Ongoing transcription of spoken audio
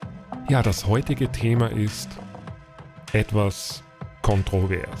Ja, das heutige Thema ist etwas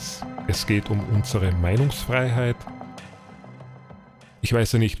kontrovers. Es geht um unsere Meinungsfreiheit. Ich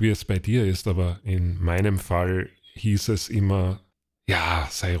weiß ja nicht, wie es bei dir ist, aber in meinem Fall hieß es immer, ja,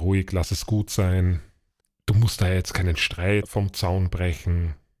 sei ruhig, lass es gut sein. Du musst da jetzt keinen Streit vom Zaun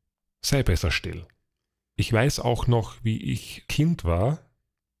brechen. Sei besser still. Ich weiß auch noch, wie ich Kind war,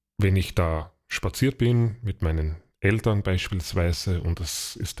 wenn ich da spaziert bin mit meinen Eltern beispielsweise und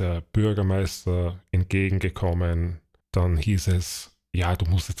es ist der Bürgermeister entgegengekommen, dann hieß es, ja, du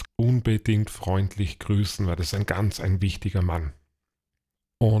musst jetzt unbedingt freundlich grüßen, weil das ist ein wichtiger Mann.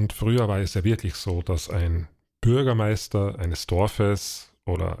 Und früher war es ja wirklich so, dass ein Bürgermeister eines Dorfes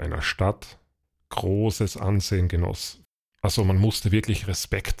oder einer Stadt großes Ansehen genoss. Also man musste wirklich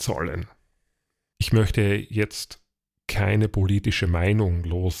Respekt zollen. Ich möchte jetzt keine politische Meinung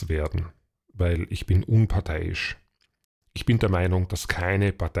loswerden, weil ich bin unparteiisch. Ich bin der Meinung, dass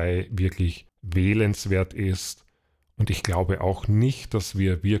keine Partei wirklich wählenswert ist und ich glaube auch nicht, dass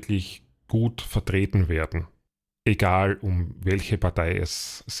wir wirklich gut vertreten werden. Egal, um welche Partei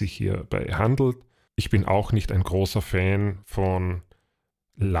es sich hierbei handelt. Ich bin auch nicht ein großer Fan von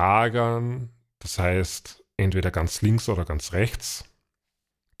Lagern, das heißt entweder ganz links oder ganz rechts.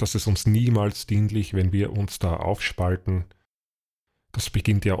 Das ist uns niemals dienlich, wenn wir uns da aufspalten. Das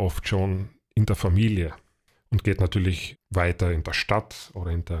beginnt ja oft schon in der Familie und geht natürlich weiter in der Stadt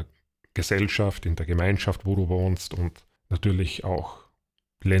oder in der Gesellschaft, in der Gemeinschaft, wo du wohnst und natürlich auch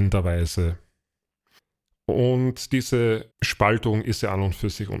länderweise. Und diese Spaltung ist ja an und für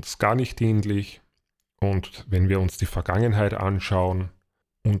sich uns gar nicht dienlich. Und wenn wir uns die Vergangenheit anschauen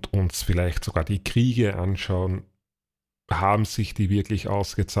und uns vielleicht sogar die Kriege anschauen, haben sich die wirklich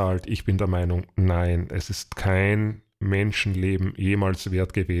ausgezahlt? Ich bin der Meinung, nein, es ist kein Menschenleben jemals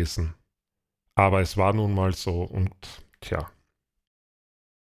wert gewesen. Aber es war nun mal so und tja.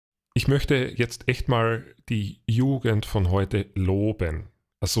 Ich möchte jetzt echt mal die Jugend von heute loben.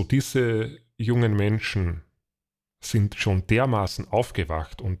 Also diese jungen Menschen sind schon dermaßen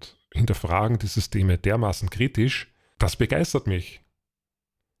aufgewacht und hinterfragen die Systeme dermaßen kritisch, das begeistert mich.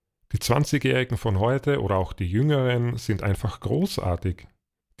 Die 20-Jährigen von heute oder auch die Jüngeren sind einfach großartig.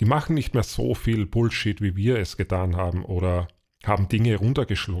 Die machen nicht mehr so viel Bullshit, wie wir es getan haben oder haben Dinge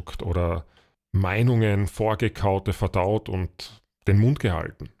runtergeschluckt oder Meinungen vorgekaute, verdaut und den Mund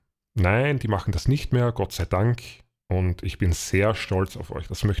gehalten. Nein, die machen das nicht mehr, Gott sei Dank. Und ich bin sehr stolz auf euch,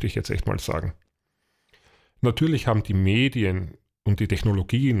 das möchte ich jetzt echt mal sagen. Natürlich haben die Medien und die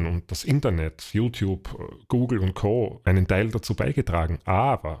Technologien und das Internet, YouTube, Google und Co. einen Teil dazu beigetragen,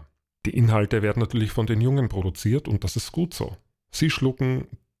 aber die Inhalte werden natürlich von den Jungen produziert und das ist gut so. Sie schlucken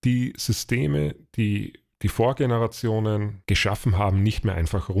die Systeme, die die Vorgenerationen geschaffen haben, nicht mehr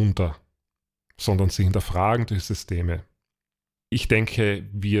einfach runter, sondern sie hinterfragen die Systeme. Ich denke,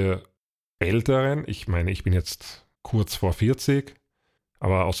 wir Älteren, ich meine, ich bin jetzt kurz vor 40,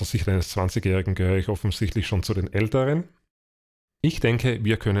 aber aus der Sicht eines 20-Jährigen gehöre ich offensichtlich schon zu den Älteren. Ich denke,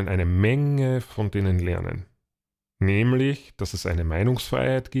 wir können eine Menge von denen lernen. Nämlich, dass es eine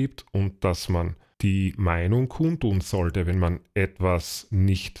Meinungsfreiheit gibt und dass man die Meinung kundtun sollte, wenn man etwas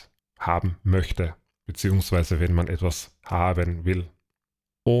nicht haben möchte, beziehungsweise wenn man etwas haben will.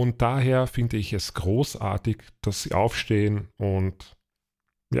 Und daher finde ich es großartig, dass sie aufstehen und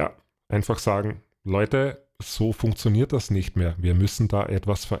ja, einfach sagen, Leute, so funktioniert das nicht mehr, wir müssen da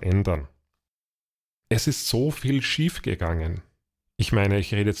etwas verändern. Es ist so viel schiefgegangen. Ich meine,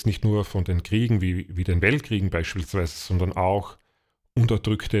 ich rede jetzt nicht nur von den Kriegen wie den Weltkriegen beispielsweise, sondern auch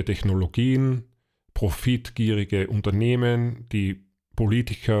unterdrückte Technologien, profitgierige Unternehmen, die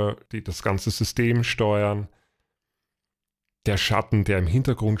Politiker, die das ganze System steuern, der Schatten, der im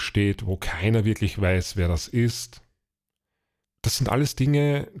Hintergrund steht, wo keiner wirklich weiß, wer das ist. Das sind alles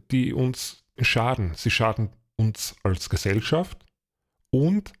Dinge, die uns schaden. Sie schaden uns als Gesellschaft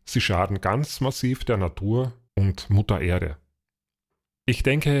und sie schaden ganz massiv der Natur und Mutter Erde. Ich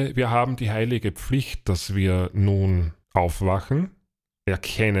denke, wir haben die heilige Pflicht, dass wir nun aufwachen,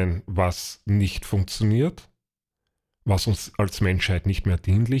 erkennen, was nicht funktioniert, was uns als Menschheit nicht mehr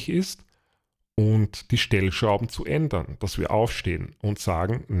dienlich ist und die Stellschrauben zu ändern, dass wir aufstehen und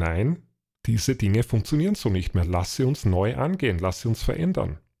sagen, nein, diese Dinge funktionieren so nicht mehr, lass sie uns neu angehen, lass sie uns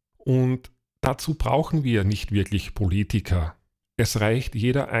verändern. Und dazu brauchen wir nicht wirklich Politiker. Es reicht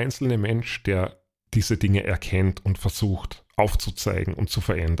jeder einzelne Mensch, der diese Dinge erkennt und versucht aufzuzeigen und zu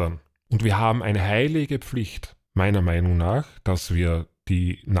verändern. Und wir haben eine heilige Pflicht, meiner Meinung nach, dass wir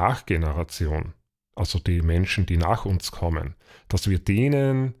die Nachgeneration, also die Menschen, die nach uns kommen, dass wir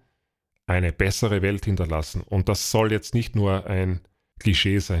denen eine bessere Welt hinterlassen. Und das soll jetzt nicht nur ein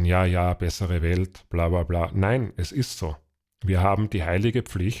Klischee sein, ja, bessere Welt, bla bla bla. Nein, es ist so. Wir haben die heilige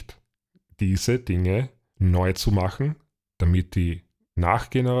Pflicht, diese Dinge neu zu machen, damit die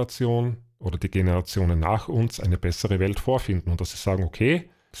Nachgeneration oder die Generationen nach uns eine bessere Welt vorfinden und dass sie sagen, okay,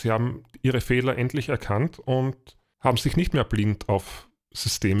 sie haben ihre Fehler endlich erkannt und haben sich nicht mehr blind auf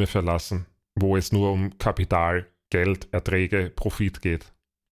Systeme verlassen, wo es nur um Kapital, Geld, Erträge, Profit geht.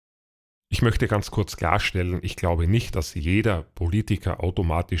 Ich möchte ganz kurz klarstellen, ich glaube nicht, dass jeder Politiker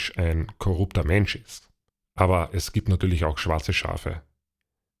automatisch ein korrupter Mensch ist. Aber es gibt natürlich auch schwarze Schafe.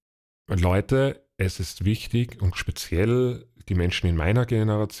 Leute, es ist wichtig und speziell die Menschen in meiner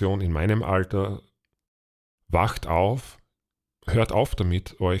Generation, in meinem Alter, wacht auf, hört auf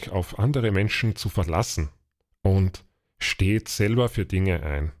damit, euch auf andere Menschen zu verlassen und steht selber für Dinge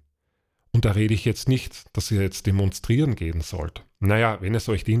ein. Und da rede ich jetzt nicht, dass ihr jetzt demonstrieren gehen sollt. Naja, wenn es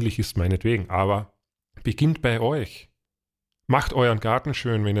euch dienlich ist, meinetwegen, aber beginnt bei euch. Macht euren Garten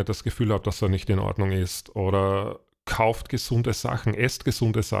schön, wenn ihr das Gefühl habt, dass er nicht in Ordnung ist. Oder kauft gesunde Sachen, esst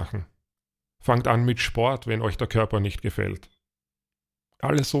gesunde Sachen. Fangt an mit Sport, wenn euch der Körper nicht gefällt.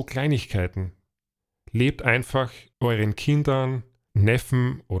 Alles so Kleinigkeiten. Lebt einfach euren Kindern,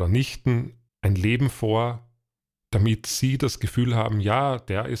 Neffen oder Nichten ein Leben vor, damit sie das Gefühl haben, ja,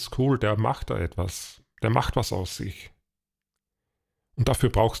 der ist cool, der macht da etwas, der macht was aus sich. Und dafür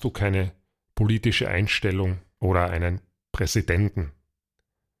brauchst du keine politische Einstellung oder einen Präsidenten.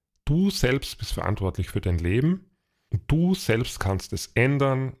 Du selbst bist verantwortlich für dein Leben und du selbst kannst es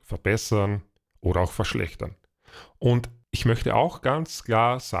ändern, verbessern oder auch verschlechtern. Und ich möchte auch ganz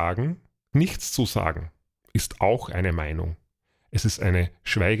klar sagen, nichts zu sagen ist auch eine Meinung. Es ist eine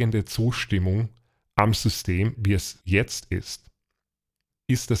schweigende Zustimmung am System, wie es jetzt ist.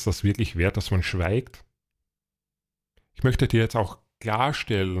 Ist es das wirklich wert, dass man schweigt? Ich möchte dir jetzt auch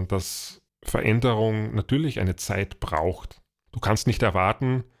klarstellen, dass Veränderung natürlich eine Zeit braucht. Du kannst nicht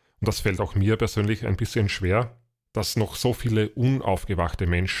erwarten, und das fällt auch mir persönlich ein bisschen schwer, dass noch so viele unaufgewachte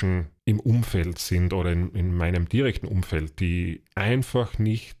Menschen im Umfeld sind oder in meinem direkten Umfeld, die einfach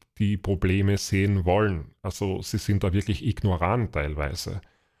nicht die Probleme sehen wollen. Also sie sind da wirklich ignorant teilweise.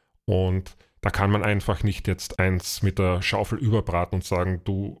 Und da kann man einfach nicht jetzt eins mit der Schaufel überbraten und sagen,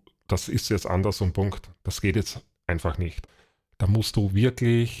 du, das ist jetzt anders und Punkt. Das geht jetzt einfach nicht. Da musst du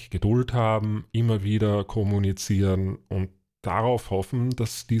wirklich Geduld haben, immer wieder kommunizieren und darauf hoffen,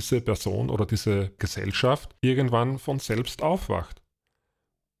 dass diese Person oder diese Gesellschaft irgendwann von selbst aufwacht.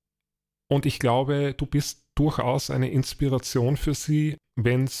 Und ich glaube, du bist durchaus eine Inspiration für sie,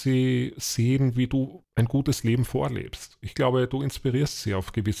 wenn sie sehen, wie du ein gutes Leben vorlebst. Ich glaube, du inspirierst sie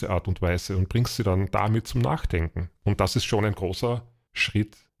auf gewisse Art und Weise und bringst sie dann damit zum Nachdenken. Und das ist schon ein großer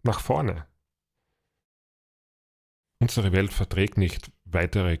Schritt nach vorne. Unsere Welt verträgt nicht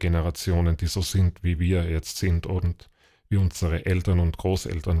weitere Generationen, die so sind, wie wir jetzt sind und wie unsere Eltern und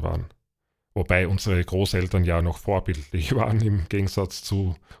Großeltern waren. Wobei unsere Großeltern ja noch vorbildlich waren im Gegensatz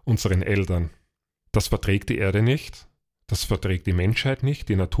zu unseren Eltern. Das verträgt die Erde nicht, das verträgt die Menschheit nicht,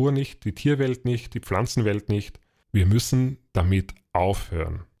 die Natur nicht, die Tierwelt nicht, die Pflanzenwelt nicht. Wir müssen damit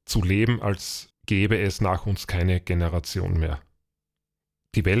aufhören, zu leben, als gäbe es nach uns keine Generation mehr.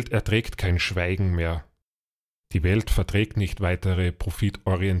 Die Welt erträgt kein Schweigen mehr. Die Welt verträgt nicht weitere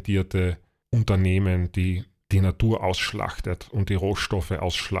profitorientierte Unternehmen, die die Natur ausschlachtet und die Rohstoffe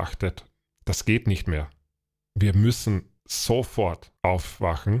ausschlachtet. Das geht nicht mehr. Wir müssen sofort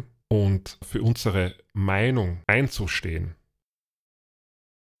aufwachen und für unsere Meinung einzustehen.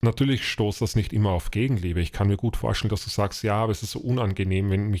 Natürlich stoßt das nicht immer auf Gegenliebe. Ich kann mir gut vorstellen, dass du sagst, ja, aber es ist so unangenehm,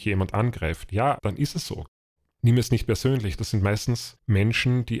 wenn mich jemand angreift. Ja, dann ist es so. Nimm es nicht persönlich. Das sind meistens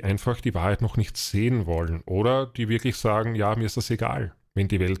Menschen, die einfach die Wahrheit noch nicht sehen wollen oder die wirklich sagen, ja, mir ist das egal, wenn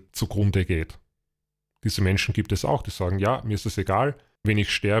die Welt zugrunde geht. Diese Menschen gibt es auch, die sagen, ja, mir ist es egal, wenn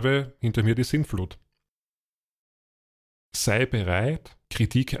ich sterbe, hinter mir die Sintflut. Sei bereit,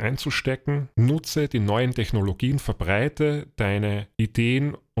 Kritik einzustecken, nutze die neuen Technologien, verbreite deine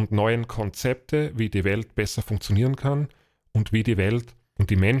Ideen und neuen Konzepte, wie die Welt besser funktionieren kann und wie die Welt und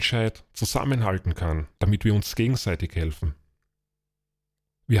die Menschheit zusammenhalten kann, damit wir uns gegenseitig helfen.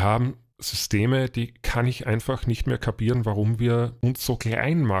 Wir haben Systeme, die kann ich einfach nicht mehr kapieren, warum wir uns so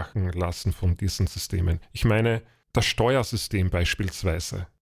klein machen lassen von diesen Systemen. Ich meine, das Steuersystem beispielsweise.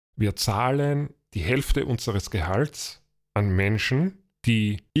 Wir zahlen die Hälfte unseres Gehalts an Menschen,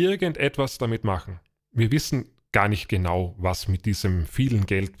 die irgendetwas damit machen. Wir wissen gar nicht genau, was mit diesem vielen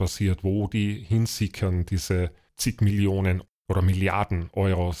Geld passiert, wo die hinsickern, diese zig Millionen oder Milliarden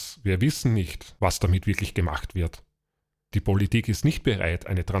Euros. Wir wissen nicht, was damit wirklich gemacht wird. Die Politik ist nicht bereit,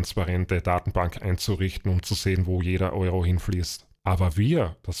 eine transparente Datenbank einzurichten, um zu sehen, wo jeder Euro hinfließt. Aber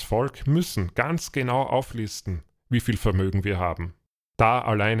wir, das Volk, müssen ganz genau auflisten, wie viel Vermögen wir haben. Da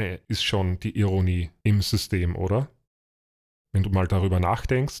alleine ist schon die Ironie im System, oder? Wenn du mal darüber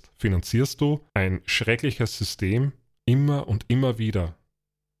nachdenkst, finanzierst du ein schreckliches System immer und immer wieder.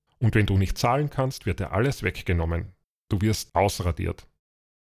 Und wenn du nicht zahlen kannst, wird dir alles weggenommen. Du wirst ausradiert.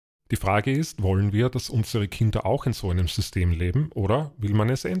 Die Frage ist, wollen wir, dass unsere Kinder auch in so einem System leben oder will man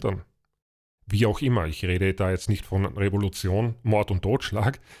es ändern? Wie auch immer, ich rede da jetzt nicht von Revolution, Mord und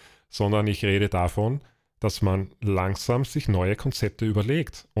Totschlag, sondern ich rede davon, dass man langsam sich neue Konzepte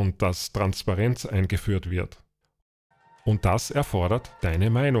überlegt und dass Transparenz eingeführt wird. Und das erfordert deine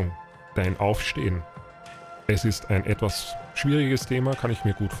Meinung, dein Aufstehen. Es ist ein etwas schwieriges Thema, kann ich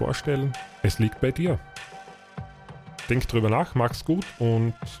mir gut vorstellen. Es liegt bei dir. Denk drüber nach, mach's gut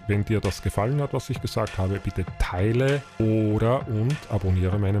und wenn dir das gefallen hat, was ich gesagt habe, bitte teile und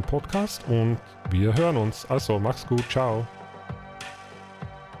abonniere meinen Podcast und wir hören uns. Also mach's gut, ciao.